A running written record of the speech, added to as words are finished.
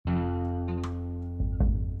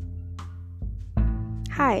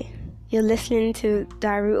Hi, you're listening to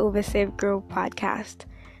Diary Over Save Grow podcast,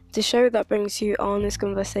 the show that brings you honest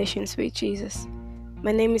conversations with Jesus.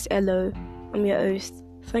 My name is Elo. I'm your host.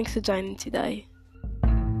 Thanks for joining today.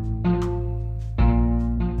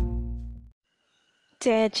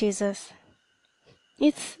 Dear Jesus,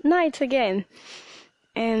 it's night again,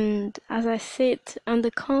 and as I sit on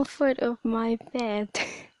the comfort of my bed,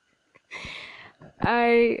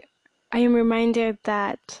 I am reminded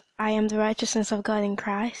that I am the righteousness of God in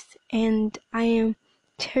Christ, and I am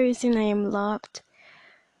chosen, I am loved.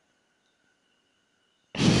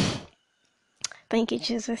 Thank you,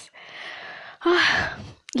 Jesus.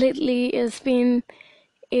 Lately, it's been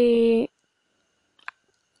the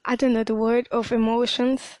word of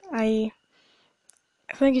emotions. I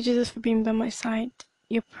thank you, Jesus, for being by my side.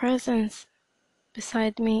 Your presence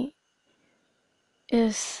beside me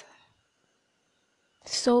is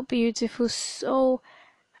so beautiful, so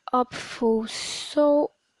upful,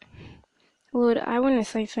 so... Lord, I want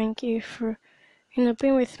to say thank you for,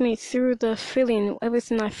 being with me through the feeling,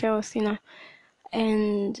 everything I felt,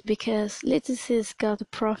 and because Letitia's got a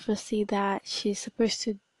prophecy that she's supposed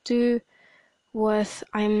to do what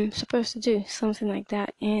I'm supposed to do, something like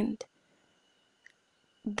that, and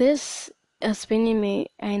this has been in me,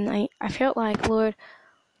 and I felt like, Lord,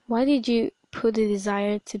 why did you put the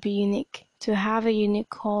desire to be unique, to have a unique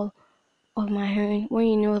call of my own, when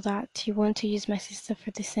you know that you want to use my sister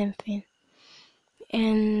for the same thing?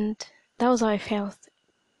 And that was how I felt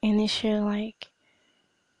initially, like,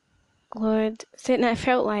 Lord, and I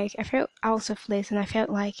felt out of place, and I felt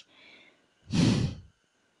like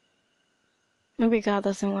maybe God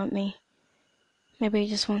doesn't want me. Maybe He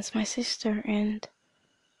just wants my sister, and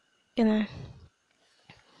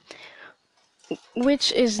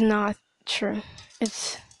which is not true.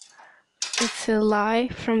 It's a lie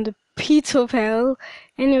from the pit of hell,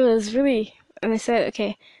 and it was really. And I said,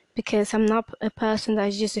 okay, because I'm not a person that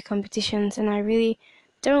is used to competitions, and I really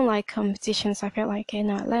don't like competitions. I felt like, okay,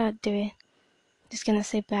 no, let her do it. Just gonna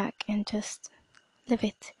sit back and just live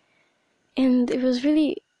it. And it was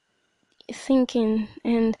really thinking,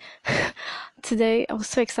 and today I was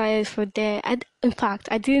so excited for Dare. In fact,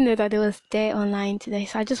 I didn't know that there was Dare online today,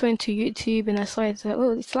 so I just went to YouTube and I saw it. So,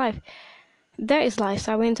 oh, it's live. There is life.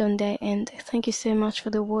 So I went on there, and thank you so much for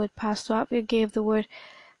the word, Pastor Abby gave the word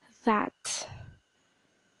that.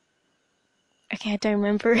 Okay, I don't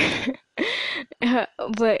remember,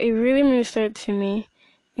 but it really ministered to me,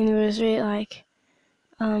 and it was really like,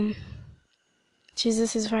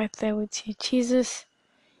 Jesus is right there with you. Jesus,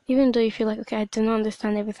 even though you feel like, okay, I do not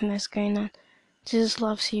understand everything that's going on, Jesus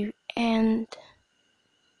loves you, and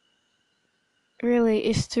really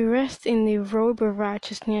is to rest in the robe of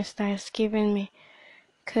righteousness that He's given me,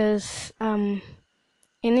 because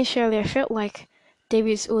initially I felt like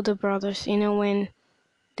David's older brothers, when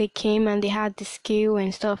they came and they had the skill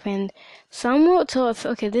and stuff, and some thought,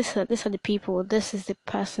 okay, these are the people, this is the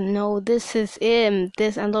person, no, this is him,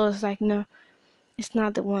 this, and I was like, no, it's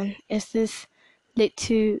not the one, it's this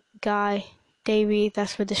little guy, David,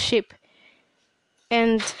 that's with the sheep.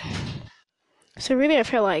 And so really I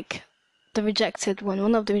felt like the rejected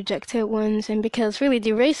one of the rejected ones, and because really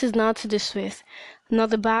the race is not to the swift,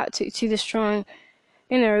 not the bad to the strong,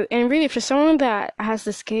 and really for someone that has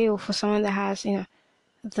the skill, for someone that has,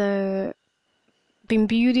 the been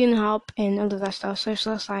building up and all of that stuff, so it's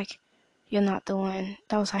just like, you're not the one.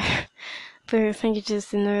 That was like very thank you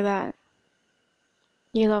just to know that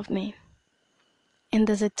you love me, and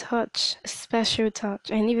there's a touch, a special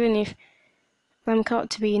touch, and even if I'm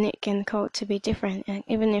called to be unique and called to be different, and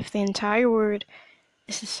even if the entire world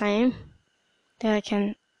is the same, that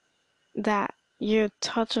your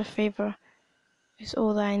touch of favor is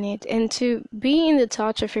all that I need. And to be in the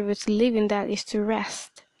touch of favor, to live in that, is to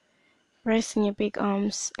rest in your big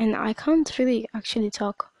arms. And I can't really actually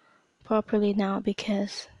talk properly now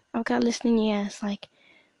because I've got listening ears. Like,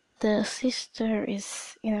 the sister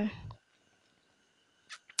is,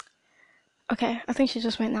 okay, I think she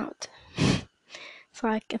just went out. So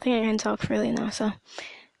I think I can talk freely now. So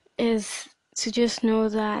is to just know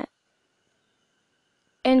that,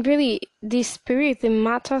 and really the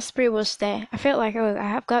matter spirit was there. I felt like, I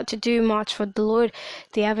have got to do much for the Lord.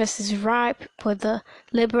 The harvest is ripe, but the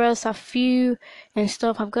laborers are few and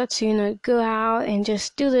stuff. I've got to, go out and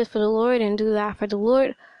just do this for the Lord and do that for the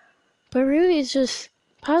Lord. But really it's just,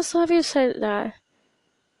 Pastor Javier said that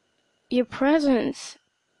your presence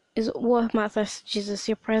is what matters to Jesus.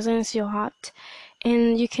 Your presence, your heart,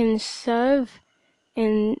 and you can serve,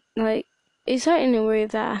 and like, it's not in a way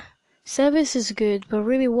that service is good, but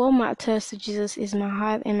really what matters to Jesus is my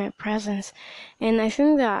heart and my presence. And I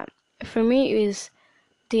think that for me is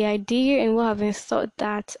the idea and what I've been thought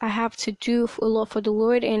that I have to do a lot for the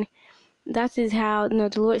Lord, and that is how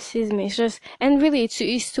the Lord sees me. It's just, and really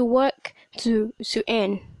it's to work to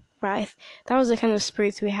earn, right? That was the kind of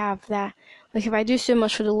spirit we have, that like if I do so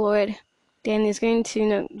much for the Lord, then He's going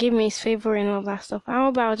to give me His favor and all that stuff. How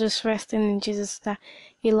about just resting in Jesus, that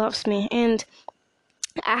He loves me? And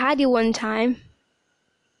I had it one time.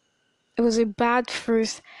 It was a bad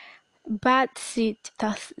seed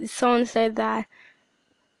that someone said that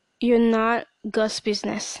you're not God's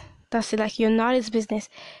business. That's it, like you're not His business.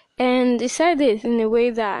 And he said it in a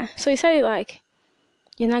way that, so he said it like,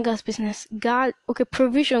 you're not God's business.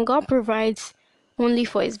 Provision, God provides only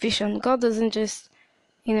for His vision. God doesn't just,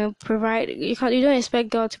 provide. You don't expect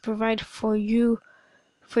God to provide for you,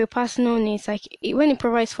 for your personal needs. Like when He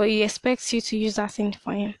provides for you, He expects you to use that thing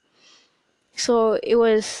for Him. So I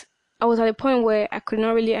was at a point where I could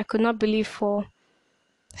not believe for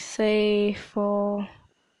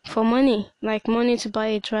money, like money to buy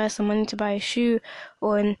a dress or money to buy a shoe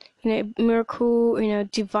or a miracle,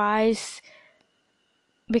 device,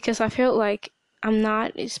 because I felt like I'm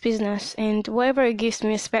not His business, and whatever He gives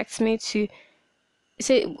me expects me to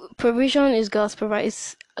say provision is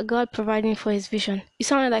it's God providing for His vision. It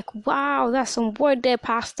sounded like, wow, that's some word there,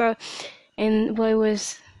 Pastor, but it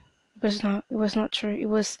was not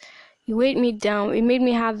true. It weighed me down. It made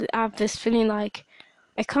me have this feeling like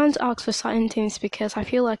I can't ask for certain things because I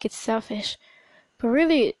feel like it's selfish. But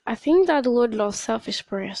really, I think that the Lord loves selfish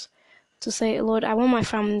prayers. To say, Lord, I want my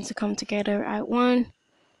family to come together. I want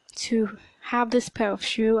to have this pair of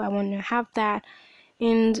shoe. I want to have that.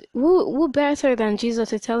 And who better than Jesus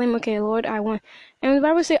to tell Him, okay, Lord, I want. And the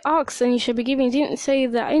Bible says, ask and you should be given. It didn't say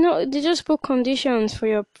that. They just put conditions for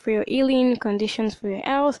your healing, conditions for your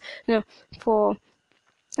health, for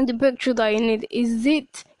the breakthrough that you need. Is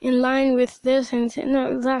it in line with this? And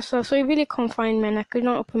that stuff. So it really confined me, and I could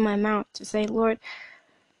not open my mouth to say, Lord,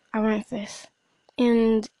 I want this.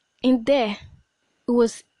 And in there, it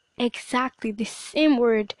was exactly the same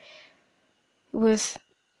word. It was,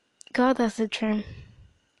 God has a dream,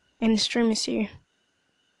 and the dream is you.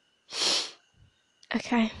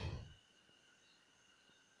 Okay.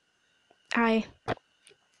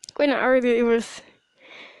 When I heard it, it was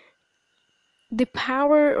the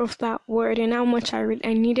power of that word and how much I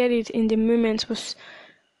needed it in the moment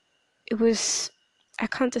I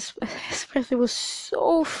can't express, it was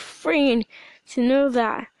so freeing to know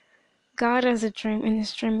that God has a dream and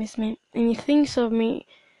His dream is me. And He thinks of me,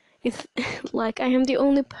 it's like I am the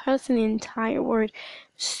only person in the entire world.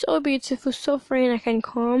 So beautiful, so freeing. I can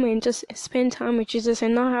come and just spend time with Jesus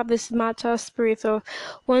and not have this matter spirit of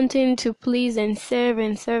wanting to please and serve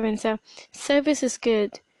and serve and serve. Service is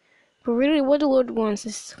good. But really what the Lord wants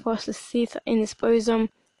is for us to sit in His bosom,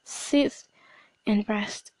 sit and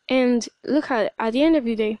rest. And look at the end of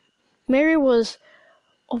the day, Mary was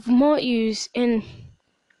of more use, and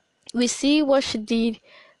we see what she did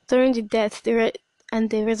during the death and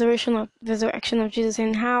the resurrection of Jesus,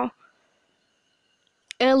 and how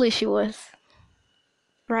early she was,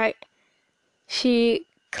 right? She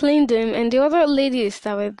cleaned Him, and the other ladies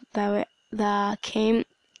that came,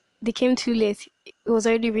 they came too late. It was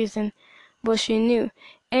already risen, but she knew.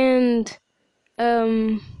 And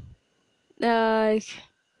like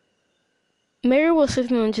Mary was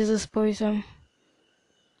sitting on Jesus' bosom,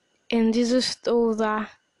 and Jesus told her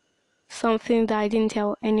something that I didn't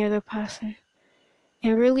tell any other person.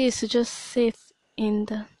 And really is to just sit in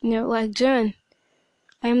the, like John,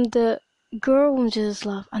 I am the girl whom Jesus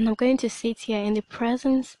loved, and I'm going to sit here in the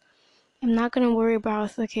presence. I'm not going to worry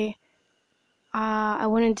about, okay, I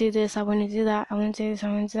want to do this, I want to do that, I want to do this, I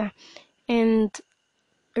want to do that. And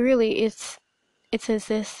really, it says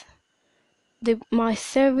this, my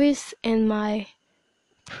service and my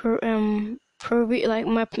my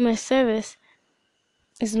service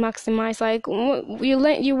is maximized. Like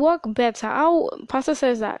you work better. How Pastor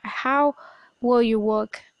says that how well you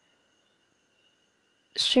work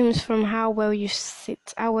streams from how well you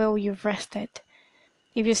sit, how well you've rested.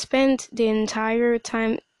 If you spend the entire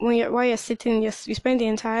time while you're sitting, you spend the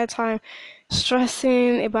entire time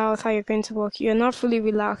stressing about how you're going to work, you're not fully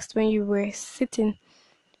relaxed when you were sitting.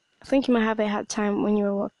 I think you might have a hard time when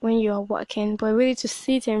you're working, but really to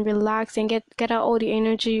sit and relax and get out all the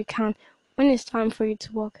energy you can when it's time for you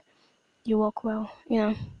to work, you work well,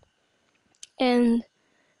 And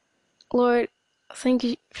Lord, thank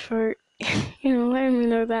you for letting me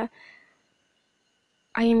know that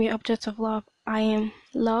I am your object of love. I am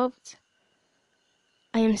loved.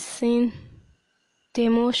 I am seen. The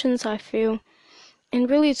emotions I feel, and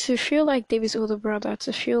really to feel like David's older brother,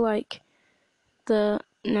 to feel like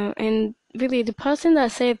and really the person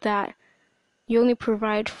that said that, you only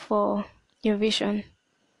provide for your vision.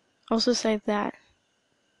 Also said that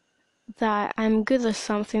I'm good at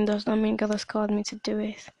something does not mean God has called me to do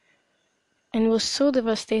it. And it was so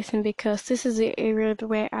devastating because this is the area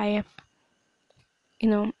where I have,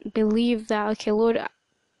 believed that, okay, Lord,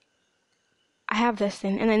 I have this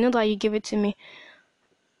thing, and I know that you give it to me,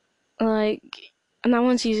 and I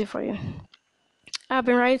want to use it for you. I've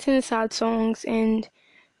been writing sad songs and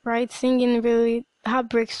singing really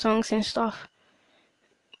heartbreak songs and stuff.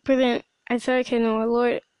 But then I said, okay, no,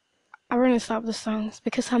 Lord, I want to stop the songs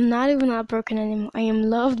because I'm not even heartbroken anymore. I am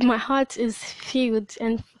loved. My heart is filled,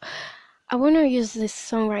 and I want to use this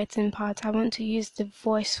songwriting part. I want to use the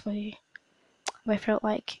voice for you. But I felt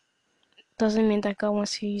like doesn't mean that God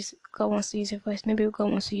wants to use your voice. Maybe God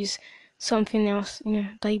wants to use something else,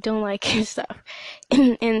 that you don't like and stuff.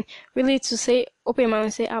 And really to say, open your mouth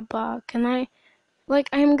and say, Abba, can I,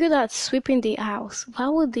 I'm good at sweeping the house. Why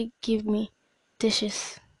would they give me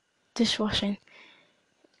dishwashing?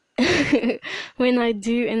 When I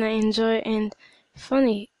do and I enjoy, and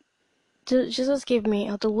funny, Jesus gave me,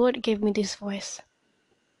 or the Lord gave me this voice.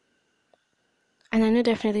 And I know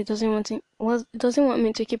definitely doesn't want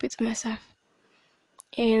me to keep it to myself.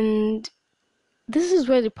 And this is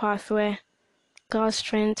where the path where God's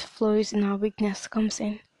strength flows in our weakness comes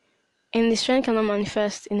in. And the strength cannot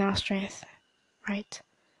manifest in our strength, right?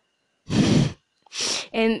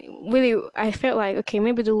 And really, I felt like, okay,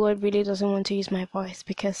 maybe the Lord really doesn't want to use my voice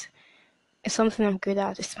because it's something I'm good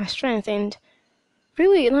at. It's my strength. And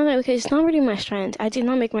really, it's not really my strength. I did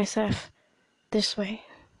not make myself this way.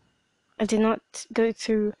 I did not go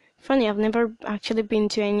through, funny, I've never actually been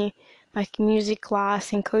to any music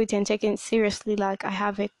class and coding and taken it seriously like I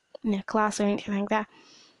have it in a class or anything like that.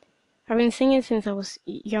 I've been singing since I was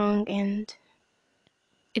young, and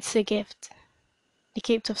it's a gift. The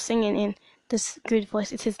gift of singing in this good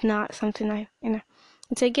voice. It is not something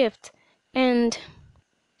it's a gift. And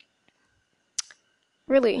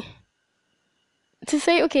really, to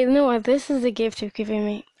say, okay, you know what, this is the gift you've given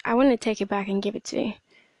me, I want to take it back and give it to you.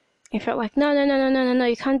 It felt like, no,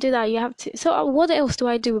 you can't do that, you have to. So what else do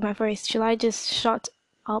I do with my voice? Should I just shut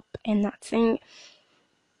up and not sing?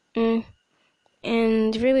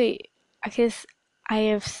 And really, I guess I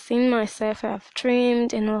have seen myself, I've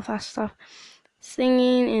dreamed and all that stuff,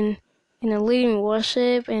 singing and leading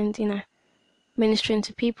worship and ministering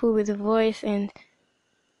to people with a voice and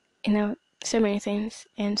so many things.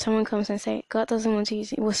 And someone comes and say God doesn't want to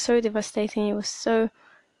use it. It was so devastating. It was so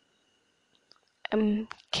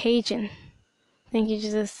Cajun. Thank you,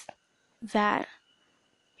 Jesus, that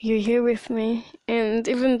you're here with me. And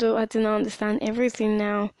even though I do not understand everything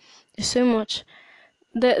now, there's so much.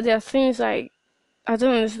 There are things like I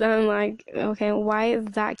don't understand, okay, why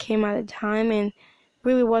that came at a time and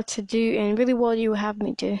really what to do and really what you have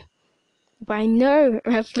me do. But I know,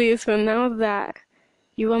 at least for now, that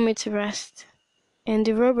you want me to rest in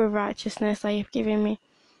the robe of righteousness that you've given me.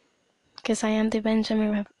 Because I am the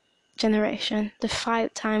Benjamin generation, the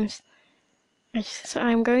 5 times. So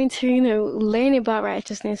I'm going to, learn about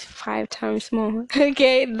righteousness 5 times more.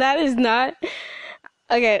 Okay, that is not...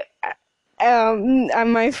 Okay, I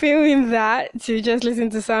might feel in that to just listen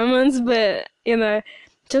to sermons, but,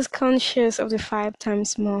 just conscious of the 5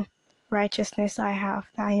 times more righteousness I have.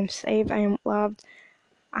 That I am saved, I am loved,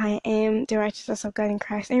 I am the righteousness of God in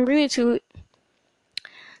Christ. And really to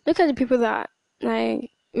look at the people that,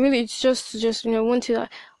 really it's just want to,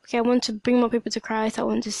 okay, I want to bring more people to Christ, I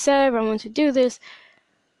want to serve, I want to do this.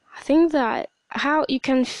 I think that how you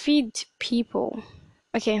can feed people,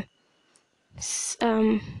 okay,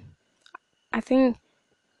 I think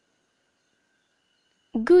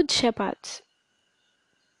good shepherds,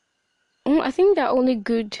 I think that only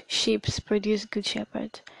good sheep produce good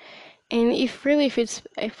shepherds. And if I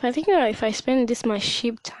think that if I spend this my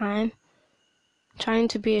sheep time trying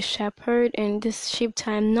to be a shepherd, and this sheep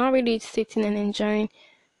time not really sitting and enjoying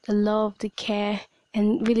the love, the care,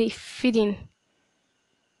 and really feeding,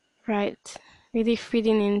 right? Really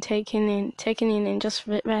feeding and taking in and just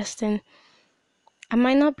resting, I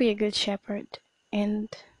might not be a good shepherd. And,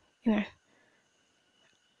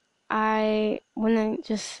 I want to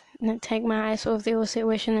just take my eyes off the whole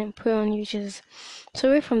situation and put on you, Jesus. So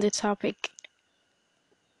away from the topic,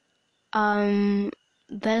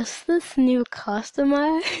 there's this new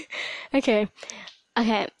customer. okay.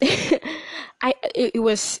 It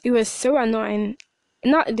was so annoying.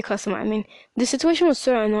 Not the customer, I mean, the situation was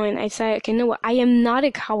so annoying. I said, okay, no, I am not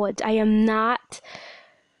a coward. I am not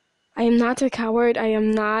a coward. I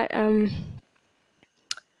am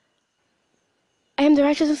the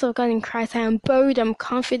righteousness of God in Christ. I am bold. I'm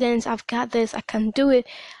confident. I've got this. I can do it.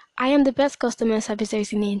 I am the best customer service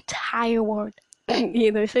service in the entire world.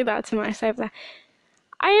 Say that to myself. That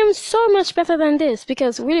I am so much better than this,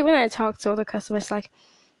 because really when I talk to other customers, like,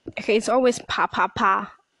 okay, it's always pa pa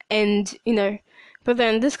pa, and but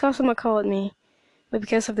then this customer called me, but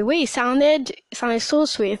because of the way it sounded so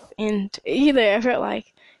sweet, and I felt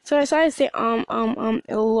like, so I started to say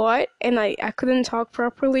a lot, and I couldn't talk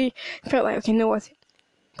properly. I felt like, okay, you know what?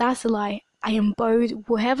 That's a lie. I am bold.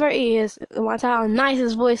 Whoever it is, no matter how nice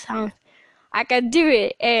his voice sounds, I can do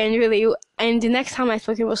it. And really, and the next time I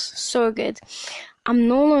spoke, it was so good. I'm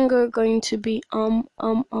no longer going to be I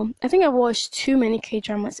think I've watched too many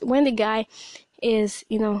K-dramas. When the guy is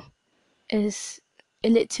is a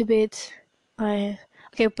little bit okay,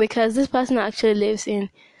 because this person actually lives in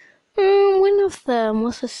one of the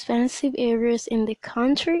most expensive areas in the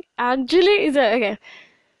country. Actually, is that okay?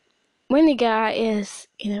 When the guy is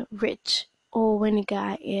rich, or when the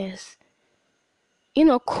guy is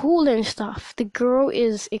cool and stuff, the girl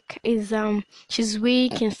is she's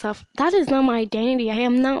weak and stuff. That is not my identity. I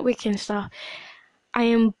am not weak and stuff. I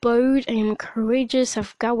am bold, I am courageous,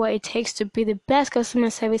 I've got what it takes to be the best customer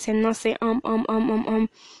service and not say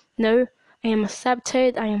no. I am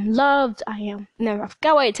accepted, I am loved, I've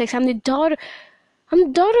got what it takes. I'm the daughter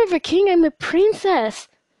of a king, I'm a princess.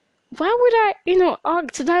 Why would I,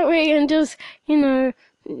 act that way and just,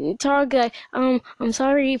 talk like, I'm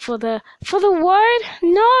sorry for the word?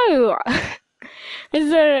 No!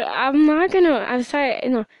 So, I'm not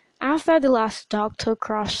gonna, after the last Doctor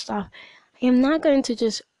Crush stuff, I am not going to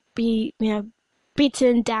just be,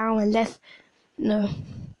 beaten down and no.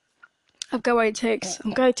 I've got what it takes.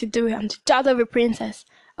 I'm going to do it. I'm the daughter of a princess.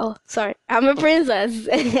 Oh, sorry. I'm a princess.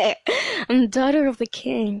 I'm the daughter of the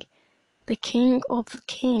king. The king of the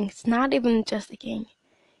kings. Not even just the king.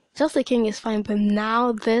 Just the king is fine, but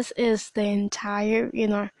now this is the entire,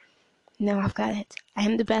 no, I've got it. I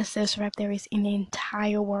am the best sales rep there is in the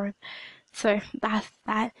entire world. So that's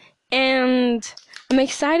that. And I'm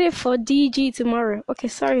excited for DG tomorrow. Okay,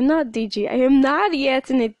 sorry, not DG. I am not yet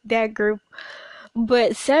in that group.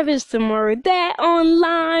 But service tomorrow. They're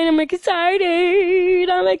online. I'm excited.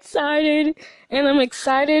 And I'm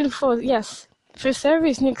excited for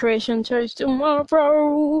service New Creation Church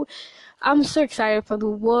tomorrow. I'm so excited for the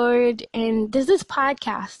word. And there's this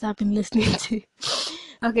podcast I've been listening to.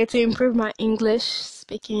 Okay, to improve my English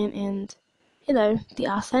speaking and, the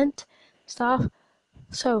accent stuff.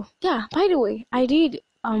 So, yeah, by the way, I did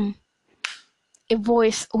a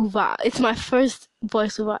voiceover. It's my first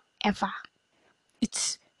voiceover ever.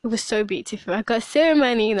 It was so beautiful. I got so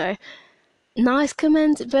many, nice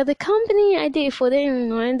comments, but the company I did for, they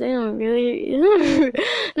don't really, it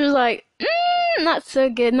was like, not so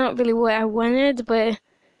good, not really what I wanted, but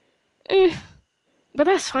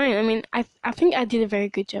that's fine. I mean, I think I did a very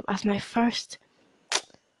good job as my first,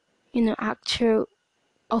 actual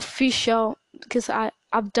official, because I've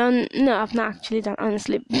not actually done,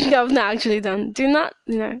 honestly. I've not actually done. Do not,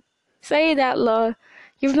 say that, Lord.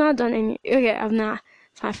 You've not done any. Okay, I've not.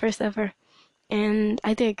 It's my first ever. And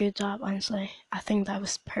I did a good job, honestly. I think that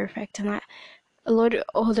was perfect. And a lot of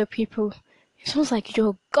other people, it sounds like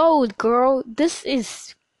you're gold, girl. This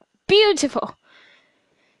is beautiful.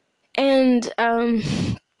 And,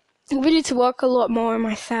 really to work a lot more on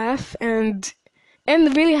myself, and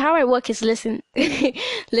really how I work is listen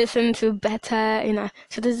to better,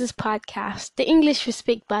 so there's this podcast, The English We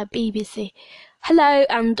Speak by BBC. Hello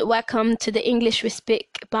and welcome to The English We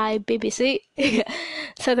Speak by BBC.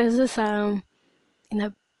 So there's this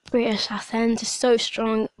British accent is so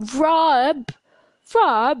strong. Rob,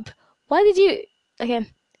 why did you eat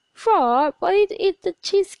the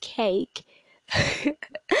cheesecake?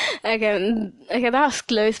 Okay, that's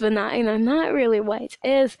close, but not, not really what it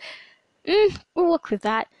is. We'll work with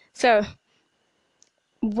that. So,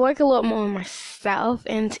 work a lot more on myself.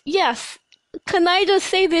 And yes, can I just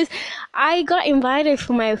say this? I got invited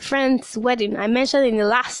for my friend's wedding. I mentioned in the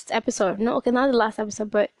last episode. No, okay, not the last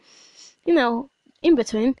episode, but, in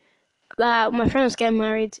between. My friend was getting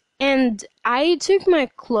married. And I took my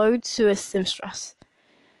clothes to a seamstress.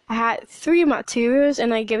 I had 3 materials,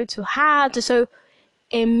 and I gave it to her to sew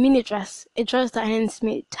a mini dress. A dress that ends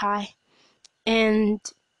mid-thigh. And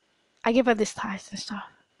I gave her these ties and stuff.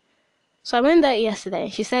 So I went there yesterday.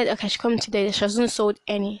 She said, okay, she come today. She hasn't sold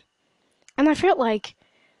any. And I felt like,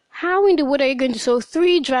 how in the world are you going to sew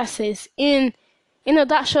 3 dresses in,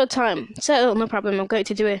 that short time? So, no problem, I'm going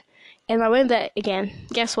to do it. And I went there again.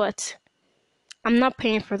 Guess what? I'm not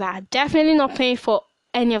paying for that. Definitely not paying for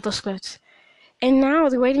any of those clothes. And now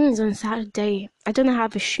the wedding is on Saturday. I don't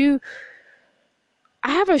have a shoe.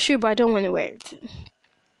 I have a shoe, but I don't want to wear it.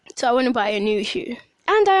 So I want to buy a new shoe.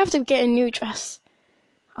 And I have to get a new dress.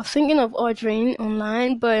 was thinking of ordering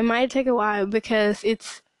online, but it might take a while because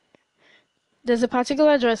there's a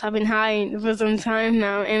particular dress I've been eyeing for some time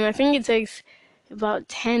now, and I think it takes about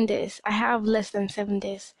 10 days. I have less than 7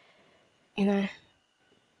 days, you know.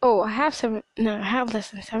 Oh, I have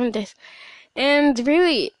less than 7 days. And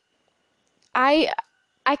really, I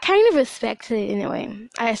I kind of expected it in a way.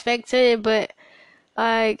 I expected it, but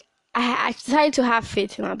like I decided to have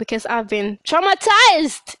faith now because I've been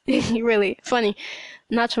traumatized. Really funny,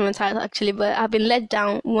 not traumatized actually, but I've been let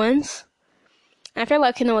down once. I feel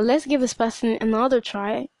like let's give this person another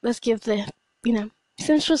try. Let's give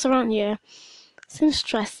seamstress around here,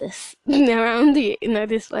 seamstresses around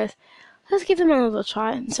this place. Let's give them another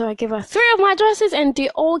try. And so I gave her 3 of my dresses, and they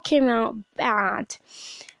all came out bad.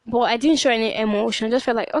 But I didn't show any emotion. I just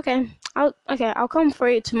felt like, I'll come for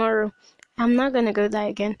it tomorrow. I'm not gonna go there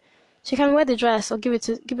again. She can wear the dress or give it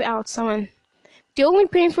out to someone. The only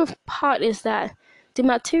painful part is that the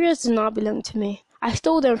materials do not belong to me. I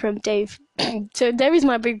stole them from Dave. So Dave is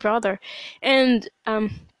my big brother, and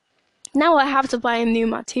now I have to buy new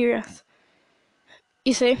materials.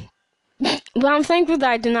 You see, but I'm thankful that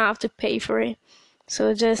I do not have to pay for it.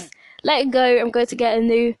 So just let it go. I'm going to get a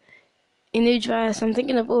new dress. I'm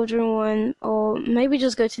thinking of ordering one, or maybe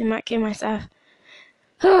just go to the market myself.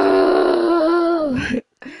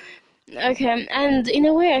 Okay, and in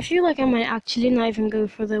a way, I feel like I might actually not even go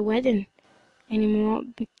for the wedding anymore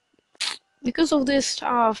because of this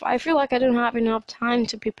stuff. I feel like I don't have enough time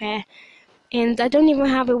to prepare, and I don't even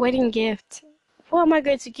have a wedding gift. What am I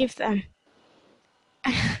going to give them?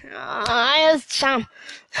 I just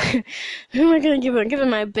Who am I gonna give them? Give them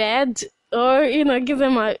my bed, or give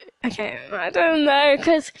them my? Okay, I don't know.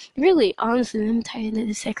 Cause really, honestly, let me tell you a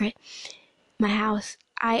little secret. My house,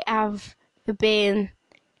 I have been.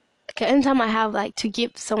 Okay, anytime I have to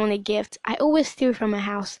give someone a gift, I always steal from my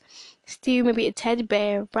house. Steal maybe a teddy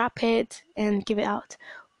bear, wrap it, and give it out,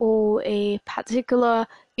 or a particular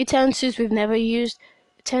utensils we've never used.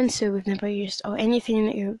 Or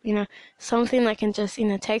anything something I can just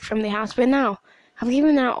take from the house. But now I've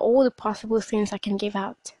given out all the possible things I can give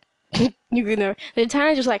out. The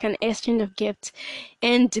time just like an exchange of gifts,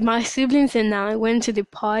 and my siblings and I went to the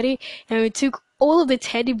party, and we took all of the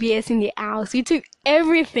teddy bears in the house. We took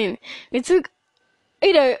everything. We took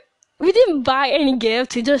we didn't buy any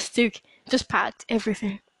gifts. We just packed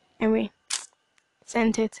everything, and we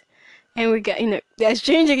sent it. And we got, the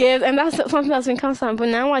exchange gifts, and that's something that's been constant. But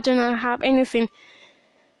now I do not have anything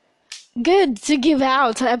good to give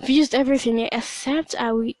out. I've used everything except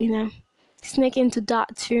I will, sneak into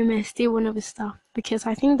Dad's room and steal one of his stuff, because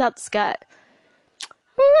I think that's got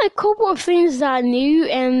a couple of things that are new,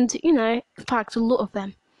 and packed a lot of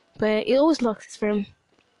them. But it always locks his room,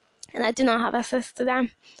 and I do not have access to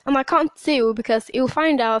them, and I can't steal because he'll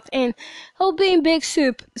find out and he'll be in big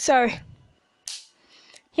soup. So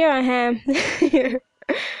here I am.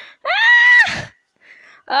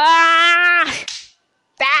 Ah!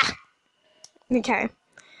 Ah! Okay.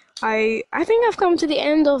 I think I've come to the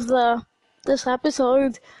end of this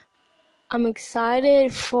episode. I'm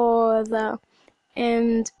excited for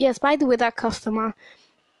and yes, by the way, that customer,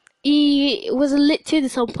 he was a little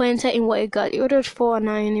disappointed in what he got. He ordered 4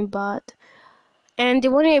 ironing board, and they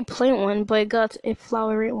wanted a plain one, but he got a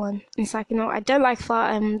flowery one. It's like, I don't like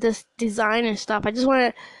this design and stuff. I just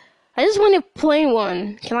want a plain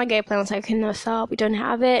one. Can I get a plain one so I can sell? We don't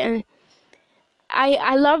have it, and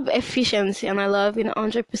I love efficiency, and I love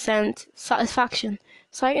 100% satisfaction.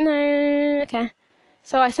 So okay.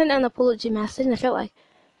 So I sent an apology message, and I felt like,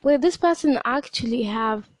 will this person actually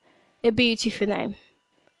have a beautiful name?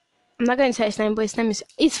 I'm not going to say his name, but his name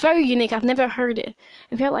it's very unique. I've never heard it.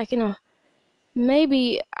 I felt like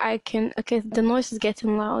maybe I can. Okay, the noise is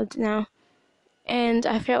getting loud now, and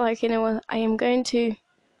I felt like what, I am going to.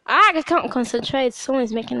 I can't concentrate. Someone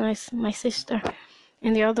is making noise. My sister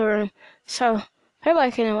in the other room. So I feel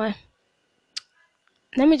like what.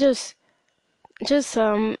 Let me just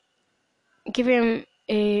give him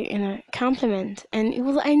a compliment, and it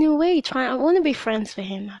was in a way I want to be friends with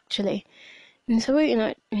him actually, and so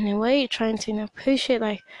in a way trying to push it,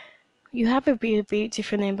 like, you have a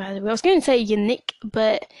beautiful name, by the way. I was going to say unique,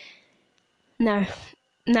 but no,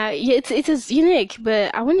 it is unique,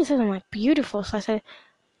 but I want to say something like beautiful, so I said,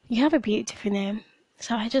 you have a beautiful name.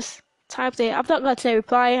 So I just typed it. I've not got a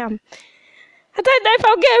reply. I don't know if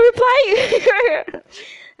I'll get a reply.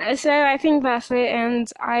 So I think that's it,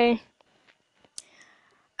 and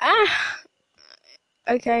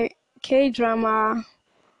okay, K-drama.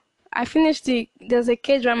 I finished there's a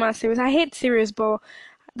K-drama series. I hate series, but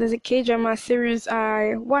there's a K-drama series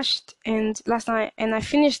I watched last night, and I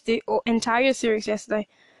finished the entire series yesterday.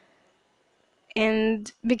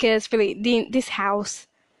 And because really this house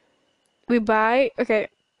we buy, okay,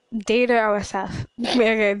 data ourselves.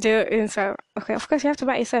 Okay, do it yourself. Okay, of course you have to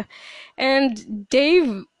buy it yourself. And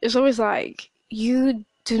Dave is always like, you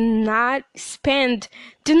do not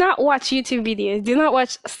watch YouTube videos, do not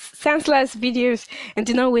watch senseless videos, and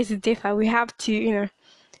do not waste the data. We have to,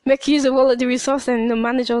 make use of all of the resources and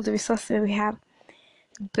manage all the resources we have.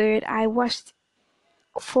 But I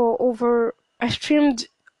streamed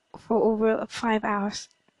for over 5 hours.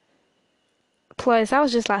 Plus, that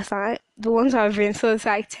was just last night. The ones I've been, so it's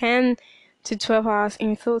like 10 to 12 hours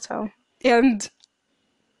in total. And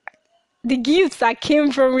the gifts that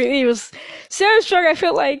came from it was so strong. I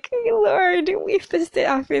felt like, Lord, if this day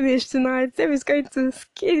I finish tonight, Dave is going to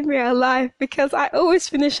skin me alive because I always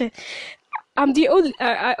finish it. I'm the only,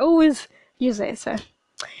 I always use it, so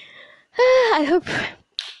I hope,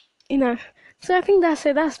 So I think that's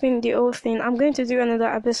it. That's been the whole thing. I'm going to do another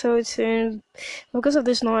episode soon. Because of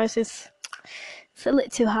this noise, it's a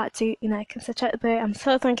little too hard to, concentrate. But I'm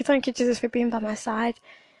so thank you, Jesus, for being by my side.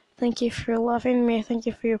 Thank you for loving me. Thank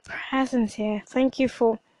you for your presence here. Thank you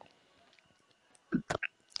for,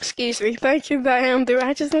 thank you that I am the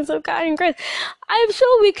righteousness of God in Christ. I'm so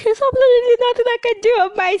weak. There's absolutely nothing I can do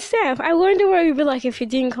of myself. I wonder what it would be like if you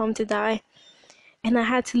didn't come to die. And I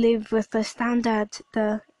had to live with the standard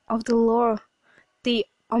of the law, the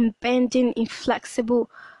unbending, inflexible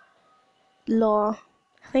law.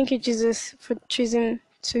 Thank you, Jesus, for choosing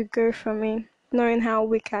to go for me, knowing how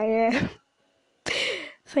weak I am.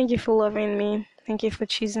 Thank you for loving me. Thank you for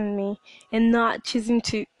choosing me and not choosing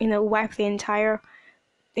to, wipe the entire,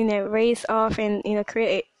 race off and,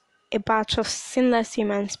 create a batch of sinless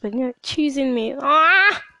humans, but, choosing me.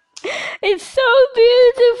 Ah! It's so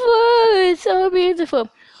beautiful. It's so beautiful.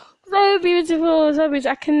 So beautiful, so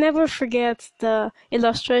beautiful. I can never forget the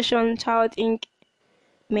illustration Child Ink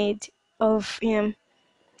made of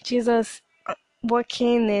Jesus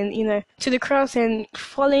walking and to the cross and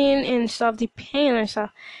falling and stuff, the pain and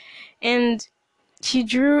stuff. And she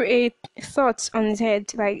drew a thought on his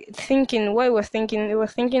head, like thinking what it was thinking. It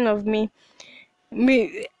was thinking of me.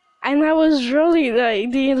 And I was drawing,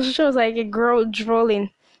 like the illustration was like a girl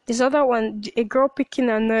drawing. This other one, a girl picking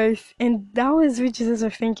her nose, and that was what Jesus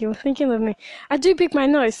was thinking. Was thinking of me. I do pick my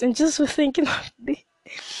nose, and Jesus was thinking of me.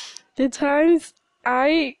 The times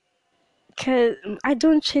I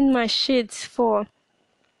don't change my sheets for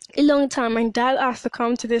a long time. My dad has to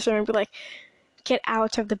come to this room and be like, "Get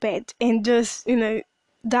out of the bed," and just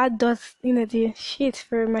Dad does the sheets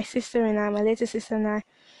for my sister and I, my little sister and I.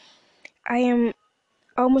 I am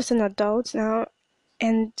almost an adult now,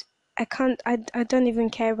 and I don't even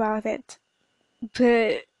care about it.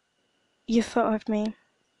 But you thought of me,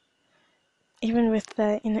 even with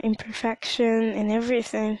the imperfection and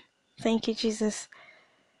everything. Thank you, Jesus.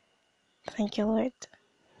 Thank you, Lord.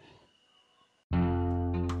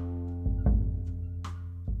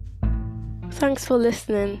 Thanks for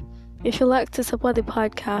listening. If you'd like to support the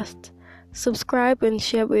podcast, subscribe and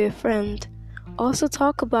share with your friend. Also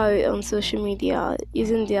talk about it on social media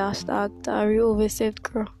using the hashtag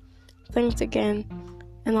 #DiaryOfASavedGirl. Thanks again,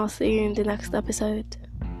 and I'll see you in the next episode.